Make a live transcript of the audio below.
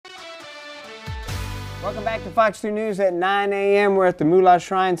Welcome back to Fox 2 News at 9 a.m. We're at the Moolah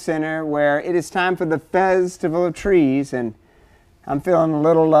Shrine Center where it is time for the FEZtival of Trees, and I'm feeling a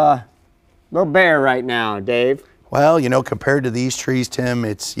little bare right now, Dave. Well, you know, compared to these trees, Tim,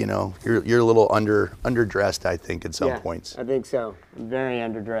 it's, you know, you're a little underdressed, I think, at some points. I think so. I'm very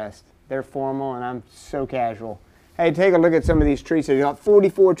underdressed. They're formal and I'm so casual. Hey, take a look at some of these trees. So you got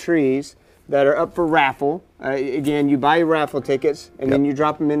 44 trees that are up for raffle. Again, you buy your raffle tickets and then you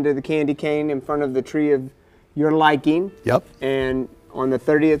drop them into the candy cane in front of the tree of your liking. Yep. And on the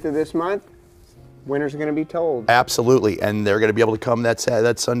 30th of this month, winners are going to be told. Absolutely, and they're going to be able to come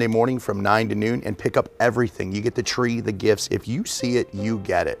that Sunday morning from 9 to noon and pick up everything. You get the tree, the gifts. If you see it, you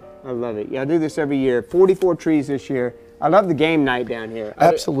get it. I love it. Yeah, I do this every year. 44 trees this year. I love the game night down here.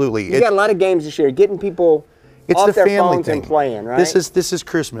 Absolutely. You got a lot of games this year, getting people off their phones and playing, right? This is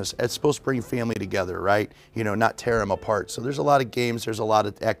Christmas. It's supposed to bring family together, right? You know, not tear them apart. So there's a lot of games, there's a lot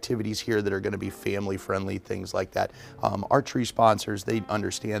of activities here that are going to be family friendly, things like that. Our tree sponsors, they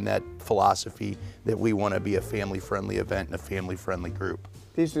understand that philosophy that we want to be a family friendly event and a family friendly group.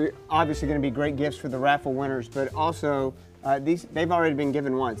 These are obviously going to be great gifts for the raffle winners, but also they've already been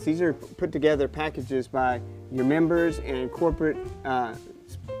given once. These are put together packages by your members and corporate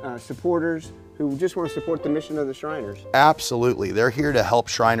supporters who just want to support the mission of the Shriners. Absolutely. They're here to help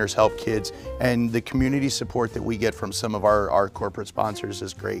Shriners help kids, and the community support that we get from some of our corporate sponsors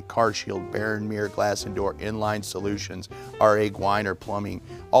is great. Car Shield, Barron Mirror, Glass and Door, Inline Solutions, R.A. Gwiner Plumbing.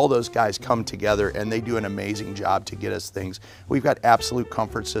 All those guys come together and they do an amazing job to get us things. We've got Absolute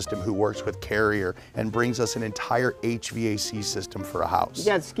Comfort System who works with Carrier and brings us an entire HVAC system for a house. You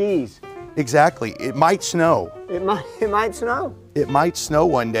got skis. Exactly. It might snow. It might snow. It might snow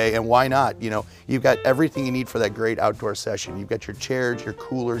one day, and why not? You know, you've got everything you need for that great outdoor session. You've got your chairs, your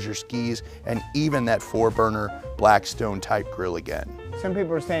coolers, your skis, and even that 4-burner Blackstone type grill again. Some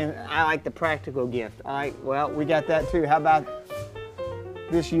people are saying, I like the practical gift. Well, we got that too. How about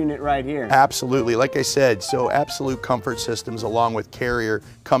this unit right here? Absolutely. Like I said, so Absolute Comfort Systems along with Carrier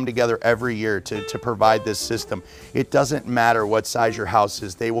come together every year to provide this system. It doesn't matter what size your house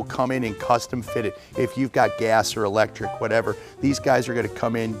is. They will come in and custom fit it. If you've got gas or electric, whatever, these guys are going to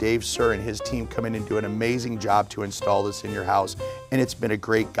come in, Dave Sir and his team come in and do an amazing job to install this in your house, and it's been a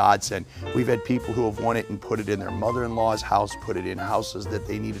great godsend. We've had people who have won it and put it in their mother-in-law's house, put it in houses that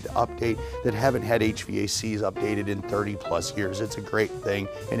they needed to update that haven't had HVACs updated in 30+ years. It's a great thing,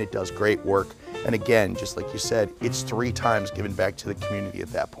 and it does great work. And again, just like you said, it's 3 times given back to the community at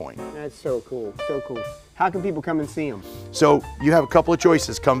that point. That's so cool, so cool. How can people come and see them? So you have a couple of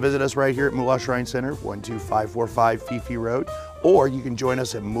choices. Come visit us right here at Moolah Shrine Center, 12545 Fifi Road, or you can join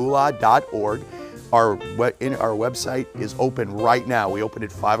us at moolah.org. Our website is open right now. We opened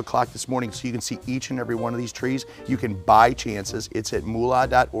at 5 o'clock this morning, so you can see each and every one of these trees. You can buy chances. It's at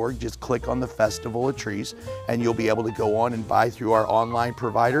moolah.org. Just click on the FEZtival of Trees, and you'll be able to go on and buy through our online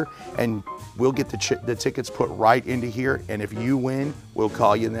provider, and we'll get the tickets put right into here. And if you win, we'll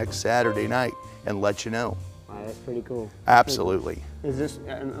call you next Saturday night and let you know. Wow, that's pretty cool. Absolutely. Is this,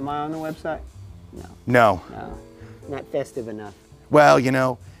 am I on the website? No. No. No, not festive enough. Well, you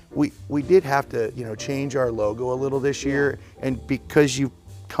know, we did have to, you know, change our logo a little this year, and because you've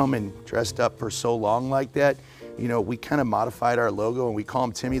come and dressed up for so long like that, you know, we kind of modified our logo and we call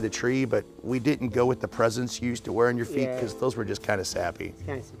him Timmy the Tree, but we didn't go with the presents you used to wear on your feet because those were just kind of sappy.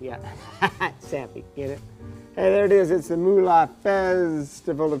 Sappy, get it? Hey, there it is. It's the Moolah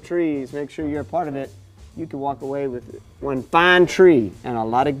FEZtival of Trees. Make sure you're a part of it. You can walk away with one fine tree and a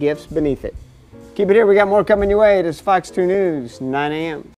lot of gifts beneath it. Keep it here. We got more coming your way. It is Fox 2 News, 9 a.m.